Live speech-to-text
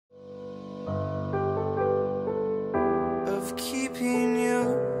of keeping you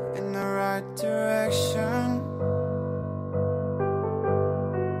in the right direction.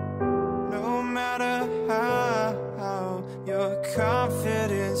 No matter how your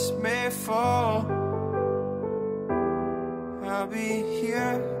confidence may fall, I'll be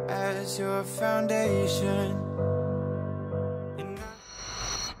here as your foundation.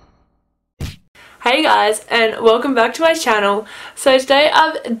 Hey guys, and welcome back to my channel. So today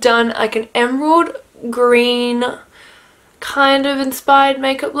I've done like an emerald green kind of inspired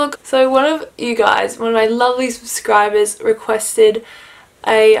makeup look. So one of you guys, one of my lovely subscribers, requested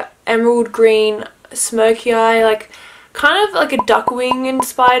a emerald green smoky eye, like kind of like a duck wing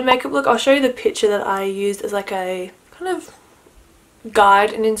inspired makeup look. I'll show you the picture that I used as like a kind of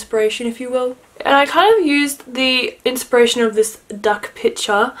guide and inspiration, if you will. And I kind of used the inspiration of this duck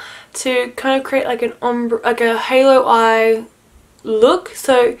picture to kind of create like an ombre, like a halo eye look.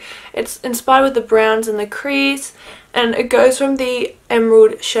 So it's inspired with the browns and the crease, and it goes from the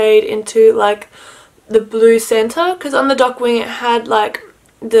emerald shade into like the blue center, because on the duck wing it had like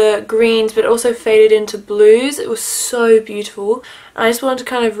the greens but also faded into blues. It was so beautiful. And I just wanted to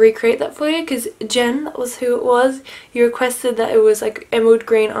kind of recreate that for you because Jen, that was who it was, you requested that it was like emerald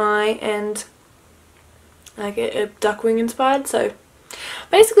green eye and like a duck wing inspired. So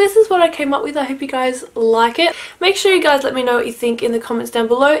basically this is what I came up with. I hope you guys like it. Make sure you guys let me know what you think in the comments down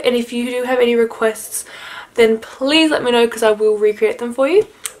below, and if you do have any requests then please let me know because I will recreate them for you.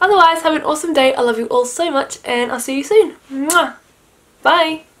 Otherwise, have an awesome day. I love you all so much and I'll see you soon. Mwah!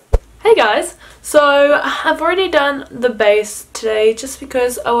 Bye! Hey guys, so I've already done the base today just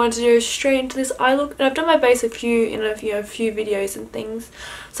because I wanted to go straight into this eye look, and I've done my base in a few videos and things.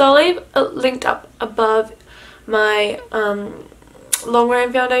 So I'll leave it linked up above my long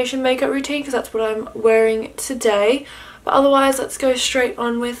wearing foundation makeup routine because that's what I'm wearing today. But otherwise, let's go straight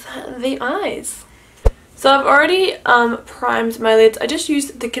on with the eyes. So I've already primed my lids. I just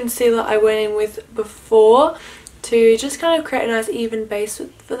used the concealer I went in with before to just kind of create a nice even base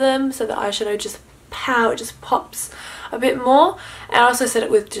for them, so the eyeshadow just pops a bit more. And I also set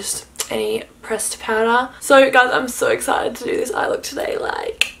it with just any pressed powder. So guys, I'm so excited to do this eye look today,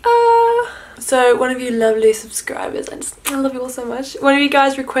 so one of you lovely subscribers, I love you all so much. One of you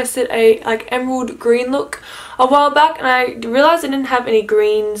guys requested a like emerald green look a while back, and I realised I didn't have any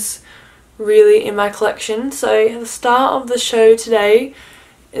greens really in my collection. So the star of the show today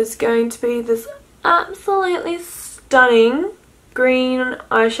is going to be this absolutely stunning green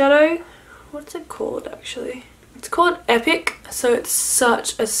eyeshadow. What's it called actually? It's called Epic. So it's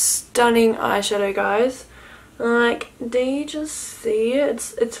such a stunning eyeshadow, guys. Like, do you just see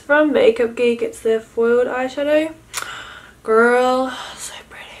it? It's from Makeup Geek. It's their foiled eyeshadow. Girl, so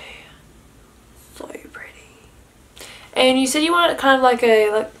pretty. So pretty. And you said you want it kind of like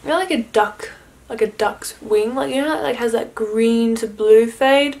a duck, like a duck's wing. Like, you know how it like has that green to blue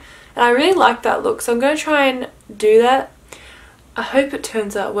fade? And I really like that look, so I'm going to try and do that. I hope it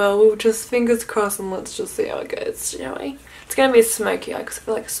turns out well. We'll just fingers crossed and let's just see how it goes, shall we? It's going to be a smoky eye because I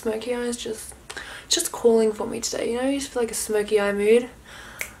feel like a smoky eye is just calling for me today, you know? You just feel like a smoky eye mood.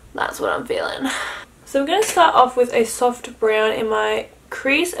 That's what I'm feeling. So I'm going to start off with a soft brown in my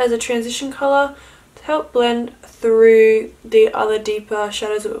crease as a transition colour to help blend through the other deeper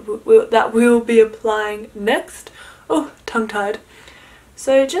shadows that we'll be applying next. Oh, tongue-tied.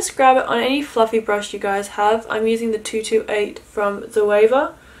 So just grab it on any fluffy brush you guys have. I'm using the 228 from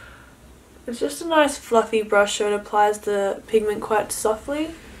Zoeva. It's just a nice fluffy brush, so it applies the pigment quite softly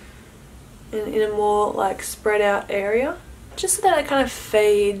and in a more like spread out area, just so that it kind of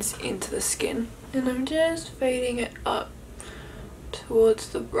fades into the skin. And I'm just fading it up towards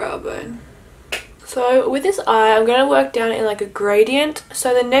the brow bone. So with this eye, I'm going to work down in like a gradient.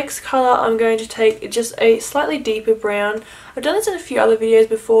 So the next colour I'm going to take just a slightly deeper brown. I've done this in a few other videos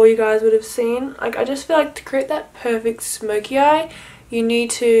before, you guys would have seen. Like, I just feel like to create that perfect smoky eye, you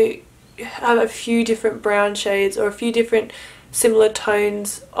need to have a few different brown shades or a few different similar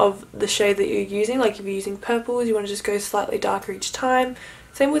tones of the shade that you're using. Like if you're using purples, you want to just go slightly darker each time.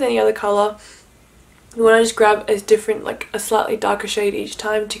 Same with any other colour. You want to just grab a different, like a slightly darker shade each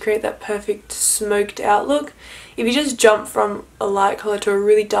time to create that perfect smoked out look. If you just jump from a light colour to a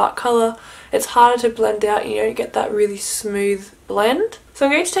really dark colour, it's harder to blend out and you don't get that really smooth blend. So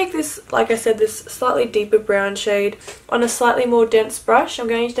I'm going to take this, like I said, this slightly deeper brown shade on a slightly more dense brush. I'm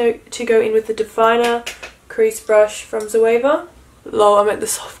going to go in with the Definer crease brush from Zoeva. Lol, I meant the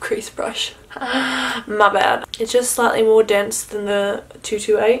soft crease brush. My bad. It's just slightly more dense than the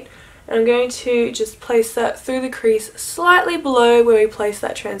 228. And I'm going to just place that through the crease slightly below where we place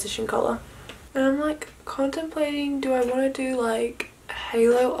that transition colour. And I'm like contemplating, do I want to do like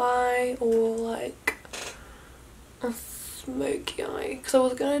halo eye or like a smoky eye, because I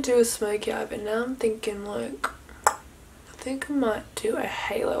was going to do a smoky eye, but now I'm thinking like, I think I might do a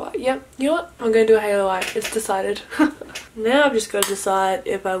halo eye. Yep, you know what? I'm going to do a halo eye. It's decided. Now I've just got to decide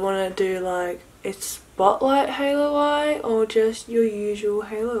if I want to do like a spotlight halo eye or just your usual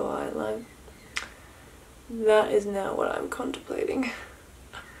halo eye. Like, that is now what I'm contemplating.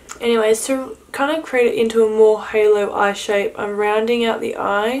 Anyways, to kind of create it into a more halo eye shape, I'm rounding out the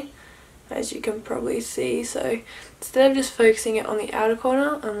eye, as you can probably see. So instead of just focusing it on the outer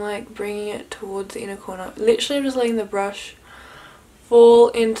corner, I'm like bringing it towards the inner corner. Literally, I'm just letting the brush fall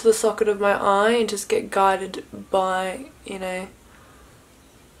into the socket of my eye and just get guided by, you know,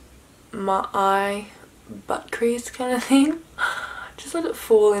 my eye butt crease kind of thing. Just let it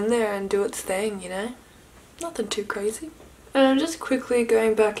fall in there and do its thing, you know. Nothing too crazy. And I'm just quickly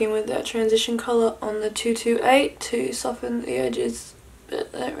going back in with that transition colour on the 228 to soften the edges,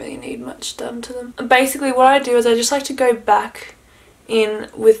 but they don't really need much done to them. And basically what I do is I just like to go back in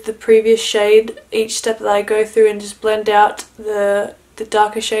with the previous shade each step that I go through and just blend out the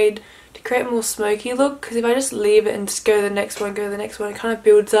darker shade to create a more smoky look, because if I just leave it and just go to the next one, it kind of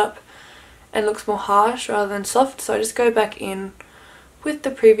builds up and looks more harsh rather than soft. So I just go back in with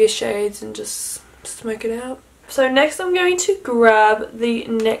the previous shades and just smoke it out. So next I'm going to grab the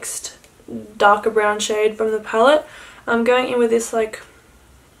next darker brown shade from the palette. I'm going in with this like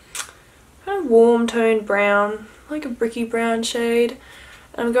kind of warm toned brown, like a bricky brown shade.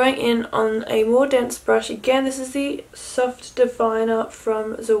 I'm going in on a more dense brush. Again, this is the Soft Definer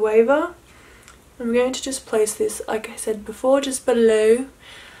from Zoeva. I'm going to just place this, like I said before, just below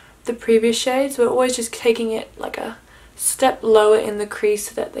the previous shades. We're always just taking it like a step lower in the crease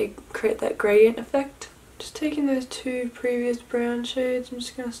so that they create that gradient effect. Just taking those two previous brown shades, I'm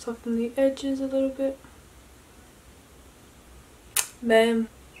just going to soften the edges a little bit. Bam.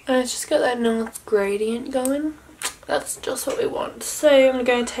 And it's just got that nice gradient going. That's just what we want. So I'm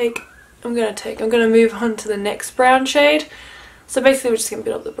going to move on to the next brown shade. So basically we're just going to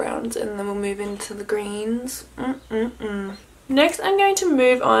build up the browns and then we'll move into the greens. Next I'm going to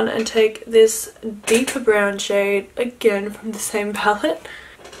move on and take this deeper brown shade, again from the same palette.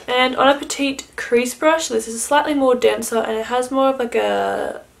 And on a petite crease brush, this is slightly more denser and it has more of like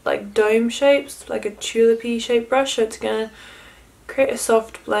a dome shapes, like a tulipy shaped brush. So it's going to create a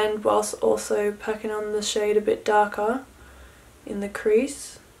soft blend whilst also packing on the shade a bit darker in the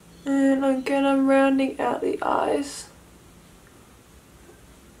crease. And again I'm rounding out the eyes.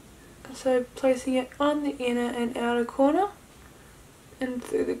 So placing it on the inner and outer corner and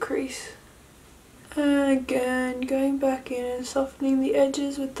through the crease. And again going back in and softening the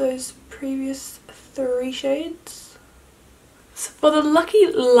edges with those previous three shades. So for the lucky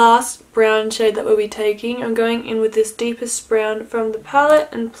last brown shade that we'll be taking, I'm going in with this deepest brown from the palette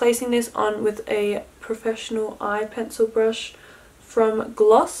and placing this on with a professional eye pencil brush from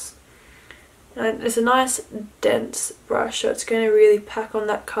Gloss. And it's a nice dense brush, so it's going to really pack on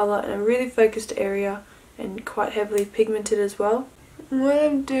that colour in a really focused area and quite heavily pigmented as well. And what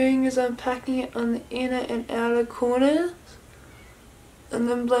I'm doing is I'm packing it on the inner and outer corners and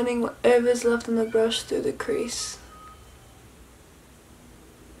then blending whatever's left on the brush through the crease.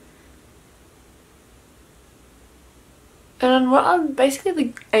 And basically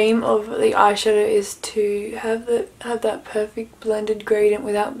the aim of the eyeshadow is to have that perfect blended gradient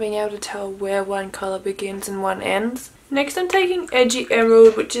without being able to tell where one colour begins and one ends. Next I'm taking Edgy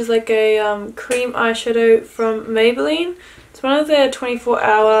Emerald, which is like a cream eyeshadow from Maybelline. It's one of their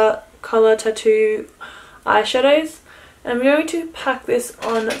 24-hour colour tattoo eyeshadows. And I'm going to pack this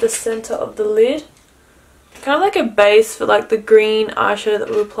on the centre of the lid. Kind of like a base for like the green eyeshadow that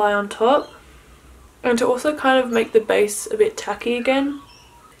we'll apply on top. And to also kind of make the base a bit tacky again.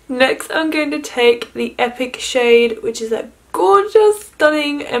 Next I'm going to take the Epic shade, which is that gorgeous,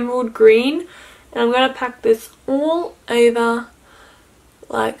 stunning emerald green. And I'm going to pack this all over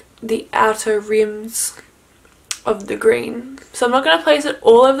like the outer rims of the green. So I'm not going to place it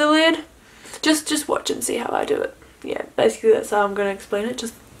all over the lid. Just watch and see how I do it. Yeah, basically that's how I'm going to explain it.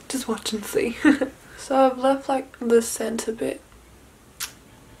 Just watch and see. So I've left like the centre bit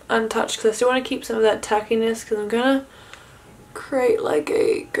untouched because I still want to keep some of that tackiness, because I'm going to create like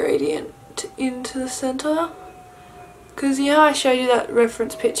a gradient into the centre. Because you know I showed you that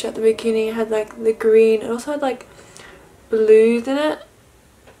reference picture at the beginning, it had like the green, it also had like blues in it.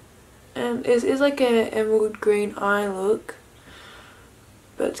 And it is like an emerald green eye look.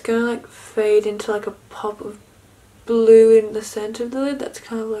 But it's going to like fade into like a pop of blue in the centre of the lid. That's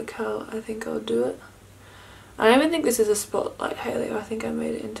kind of like how I think I'll do it. I don't even think this is a spotlight halo. I think I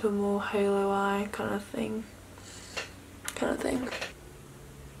made it into a more halo eye kind of thing.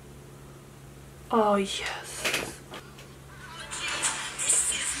 Oh yes.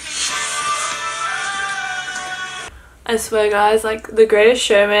 I swear guys, like The Greatest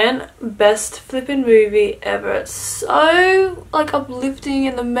Showman, best flipping movie ever. It's so like uplifting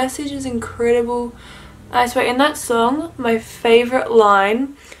and the message is incredible. I swear, in that song, my favourite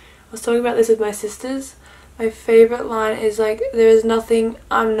line, I was talking about this with my sisters, my favourite line is like, there is nothing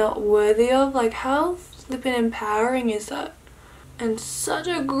I'm not worthy of. Like, how flipping empowering is that? And such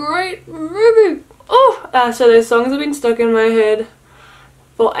a great movie. Oh, so those songs have been stuck in my head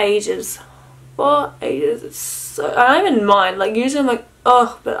for ages. For ages. It's so, I don't even mind. Like, usually I'm like,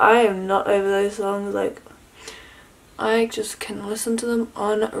 oh, but I am not over those songs. Like, I just can listen to them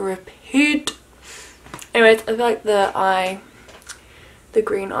on repeat. Anyways, I feel like the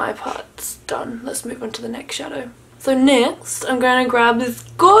green eye part's done. Let's move on to the next shadow. So next, I'm going to grab this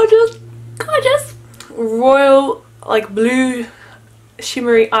gorgeous royal, like, blue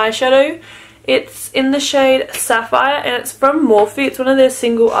shimmery eyeshadow. It's in the shade Sapphire and it's from Morphe. It's one of their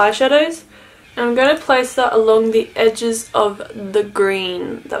single eyeshadows. And I'm going to place that along the edges of the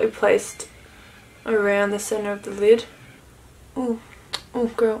green that we placed around the centre of the lid. Oh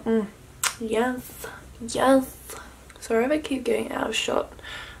girl, yes, yes. Sorry if I keep getting out of shot.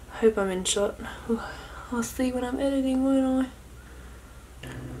 I hope I'm in shot. I'll see when I'm editing, won't I?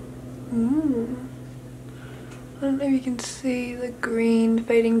 I don't know if you can see the green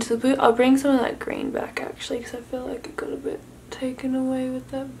fading to the blue. I'll bring some of that green back actually because I feel like it got a bit taken away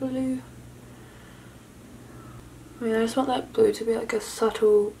with that blue. I mean, I just want that blue to be like a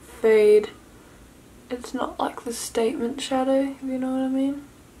subtle fade. It's not like the statement shadow, if you know what I mean.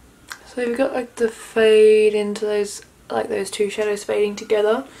 So we've got like the fade into those, like those two shadows fading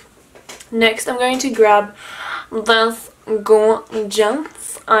together. Next I'm going to grab this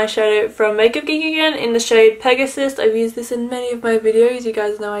gorgeous eyeshadow from Makeup Geek again in the shade Pegasus. I've used this in many of my videos. You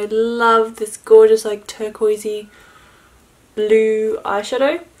guys know I love this gorgeous like turquoisey blue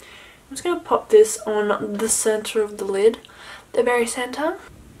eyeshadow. I'm just going to pop this on the centre of the lid, the very centre.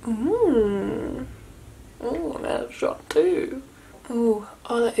 Oh, I'm out of shot too. Oh,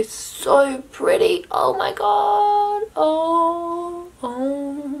 that is so pretty. Oh my god.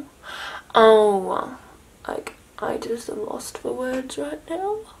 Like, I just am lost for words right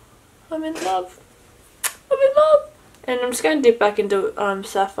now. I'm in love. I'm in love. And I'm just going to dip back into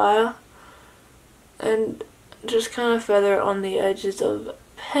Sapphire and just kind of feather it on the edges of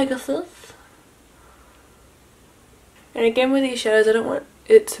Pegasus. And again with these shadows, I don't want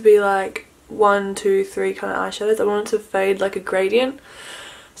it to be like 1, 2, 3 kind of eyeshadows. I want it to fade like a gradient,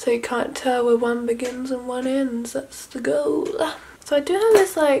 so you can't tell where one begins and one ends. That's the goal. So I do have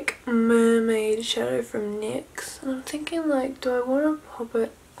this like mermaid shadow from NYX, and I'm thinking like, do I want to pop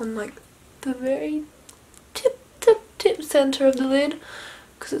it on like the very tip center of the lid,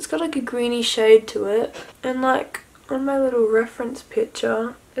 because it's got like a greeny shade to it, and like on my little reference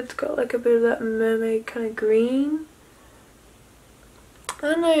picture it's got like a bit of that mermaid kind of green.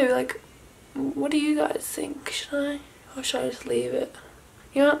 I don't know, like, what do you guys think? Should I, or should I just leave it?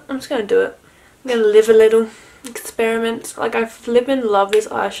 You know what, I'm just gonna do it. I'm gonna live a little, experiment. Like, I flippin' love this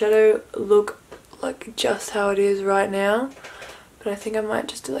eyeshadow look, like just how it is right now, but I think I might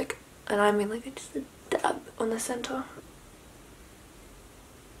just do like, and I mean like just a dab on the center.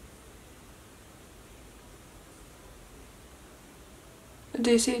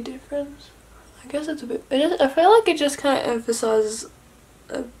 Do you see a difference? I guess it's a bit, I feel like it just kind of emphasizes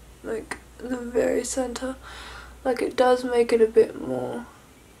like the very center. Like, it does make it a bit more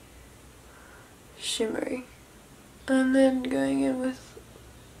shimmery. And then going in with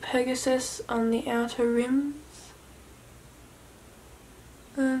Pegasus on the outer rims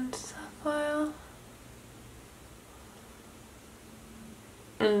and Sapphire,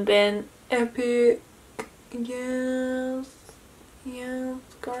 and then Epic. Yes,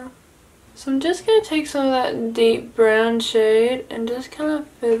 girl. So I'm just going to take some of that deep brown shade and just kind of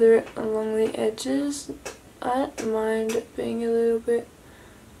feather it along the edges. I don't mind it being a little bit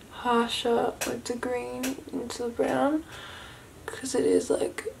harsher with the green into the brown, because it is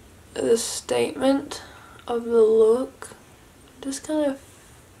like the statement of the look. Just kind of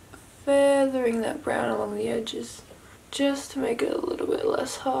feathering that brown along the edges just to make it a little bit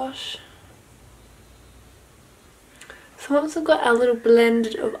less harsh. So once I've got our little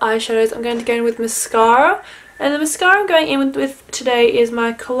blend of eyeshadows, I'm going to go in with mascara. And the mascara I'm going in with today is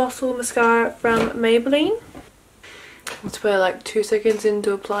my Colossal Mascara from Maybelline. It's where like 2 seconds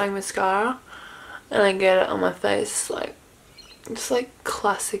into applying mascara and I get it on my face, like, just like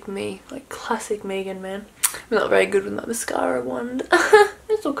classic me, like classic Megan, man. I'm not very good with that mascara wand.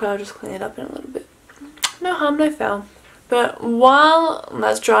 It's okay, I'll just clean it up in a little bit. No harm, no foul. But while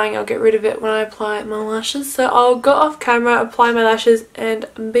that's drying, I'll get rid of it when I apply my lashes. So I'll go off camera, apply my lashes, and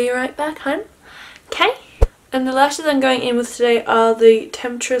be right back, hun. Okay? And the lashes I'm going in with today are the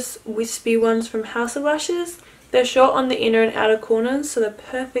Temptress Wispy ones from House of Lashes. They're short on the inner and outer corners, so they're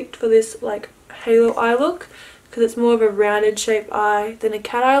perfect for this like halo eye look, because it's more of a rounded shape eye than a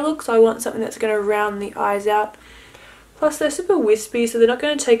cat eye look, so I want something that's going to round the eyes out. Plus they're super wispy, so they're not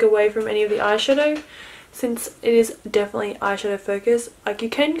going to take away from any of the eyeshadow, since it is definitely eyeshadow focus. Like, you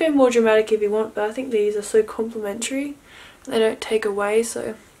can go more dramatic if you want, but I think these are so complementary. They don't take away,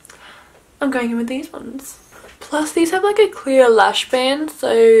 so I'm going in with these ones. Plus these have like a clear lash band,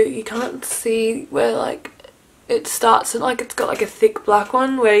 so you can't see where like it starts, and like it's got like a thick black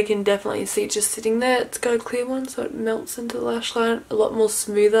one where you can definitely see just sitting there. It's got a clear one, so it melts into the lash line a lot more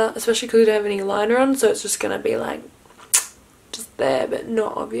smoother, especially because you don't have any liner on, so it's just gonna be like just there but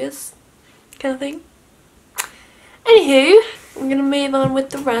not obvious kind of thing. Anywho, I'm gonna move on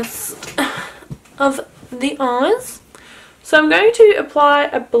with the rest of the eyes. So I'm going to apply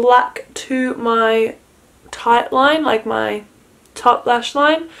a black to my tight line, like my top lash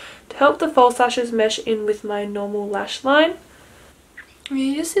line, to help the false lashes mesh in with my normal lash line.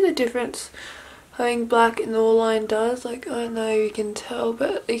 You just see the difference having black in the line does. Like, I don't know if you can tell,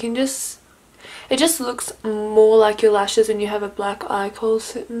 but you can just, it just looks more like your lashes when you have a black eye kohl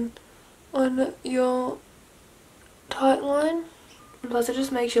sitting on your tight line. Plus it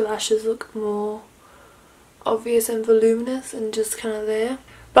just makes your lashes look more obvious and voluminous and just kind of there.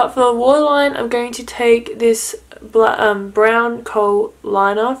 But for the waterline, I'm going to take this brown kohl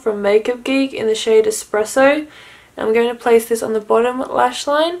liner from Makeup Geek in the shade Espresso. And I'm going to place this on the bottom lash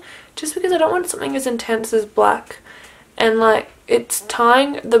line, just because I don't want something as intense as black. And like, it's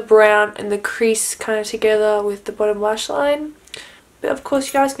tying the brown and the crease kind of together with the bottom lash line. But of course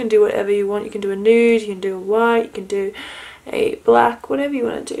you guys can do whatever you want. You can do a nude, you can do a white, you can do a black, whatever you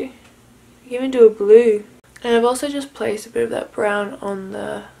want to do. You can even do a blue. And I've also just placed a bit of that brown on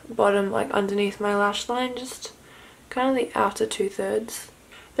the bottom, like underneath my lash line, just kind of the outer 2/3.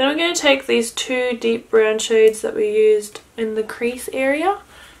 Then I'm going to take these two deep brown shades that we used in the crease area.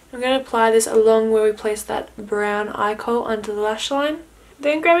 I'm going to apply this along where we placed that brown eye kohl under the lash line.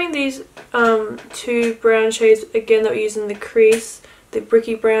 Then grabbing these two brown shades again that we used in the crease, the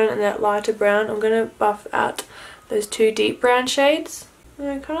bricky brown and that lighter brown, I'm going to buff out those two deep brown shades. And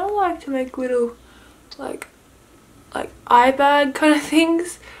I kind of like to make little like eye bag kind of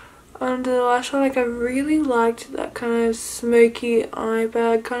things under the lash line. Like, I really liked that kind of smoky eye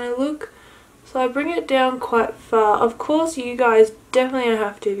bag kind of look, so I bring it down quite far. Of course you guys definitely don't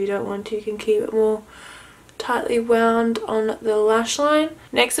have to. If you don't want to, you can keep it more tightly wound on the lash line.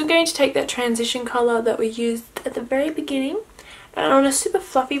 Next I'm going to take that transition colour that we used at the very beginning, and on a super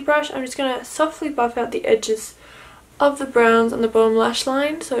fluffy brush I'm just going to softly buff out the edges of the browns on the bottom lash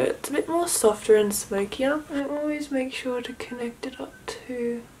line, so it's a bit more softer and smokier. I always make sure to connect it up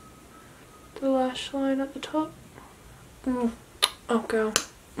to the lash line at the top. Oh girl,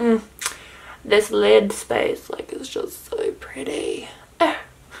 this lid space, like, it's just so pretty.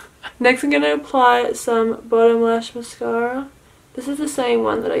 Next I'm going to apply some bottom lash mascara. This is the same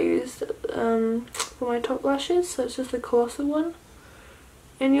one that I used for my top lashes, so it's just the coarser one.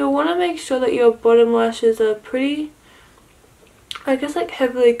 And you'll want to make sure that your bottom lashes are pretty, I guess, like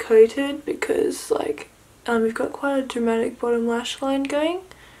heavily coated, because like we've got quite a dramatic bottom lash line going.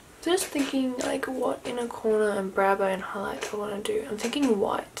 Just thinking like what inner corner and brow bone highlights I want to do. I'm thinking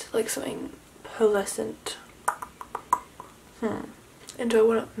white, like something pearlescent. And do I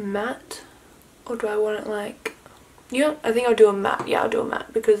want it matte, or do I want it like, yeah, I think I'll do a matte. Yeah, I'll do a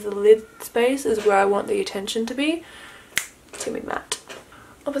matte, because the lid space is where I want the attention to be. It's gonna be matte.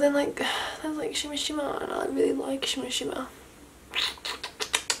 Oh, but then like there's like shimmer shimmer, and I really like shimmer shimmer.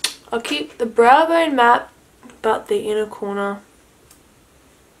 I'll keep the brow bone matte, but the inner corner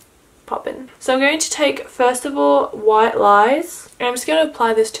poppin'. So I'm going to take, first of all, White Lies, and I'm just going to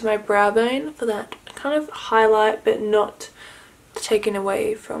apply this to my brow bone for that kind of highlight, but not taken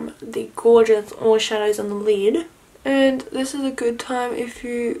away from the gorgeous orange shadows on the lid. And this is a good time if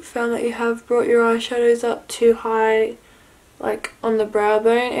you found that you have brought your eyeshadows up too high, like on the brow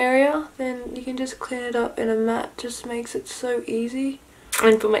bone area, then you can just clean it up in a matte. Just makes it so easy.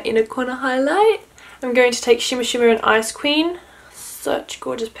 And for my inner corner highlight, I'm going to take Shimmer Shimmer and Ice Queen. Such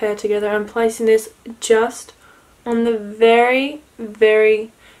gorgeous pair together. I'm placing this just on the very,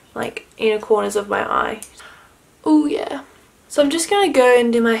 very like inner corners of my eye. Oh yeah. So I'm just going to go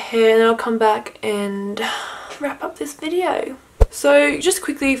and do my hair, and then I'll come back and wrap up this video. So just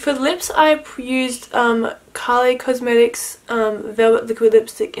quickly, for the lips I used Kylie Cosmetics Velvet Liquid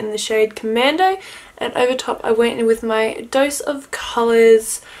Lipstick in the shade Commando, and over top I went in with my Dose of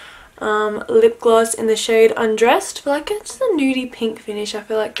Colours lip gloss in the shade Undressed. I feel like it's a nudie pink finish. I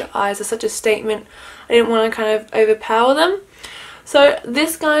feel like the eyes are such a statement. I didn't want to kind of overpower them. So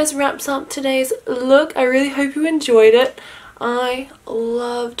this, guys, wraps up today's look. I really hope you enjoyed it. I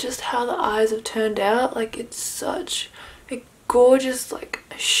love just how the eyes have turned out. Like, it's such a gorgeous, like,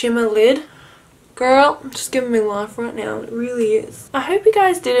 shimmer lid. Girl, just giving me life right now. It really is. I hope you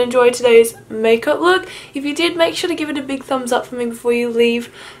guys did enjoy today's makeup look. If you did, make sure to give it a big thumbs up for me before you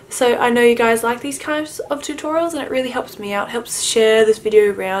leave. So I know you guys like these kinds of tutorials and it really helps me out. Helps share this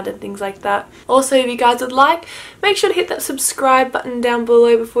video around and things like that. Also, if you guys would like, make sure to hit that subscribe button down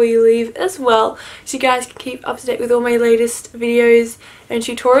below before you leave as well, so you guys can keep up to date with all my latest videos and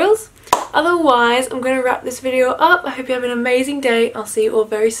tutorials. Otherwise, I'm going to wrap this video up. I hope you have an amazing day. I'll see you all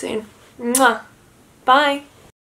very soon. Mwah! Bye!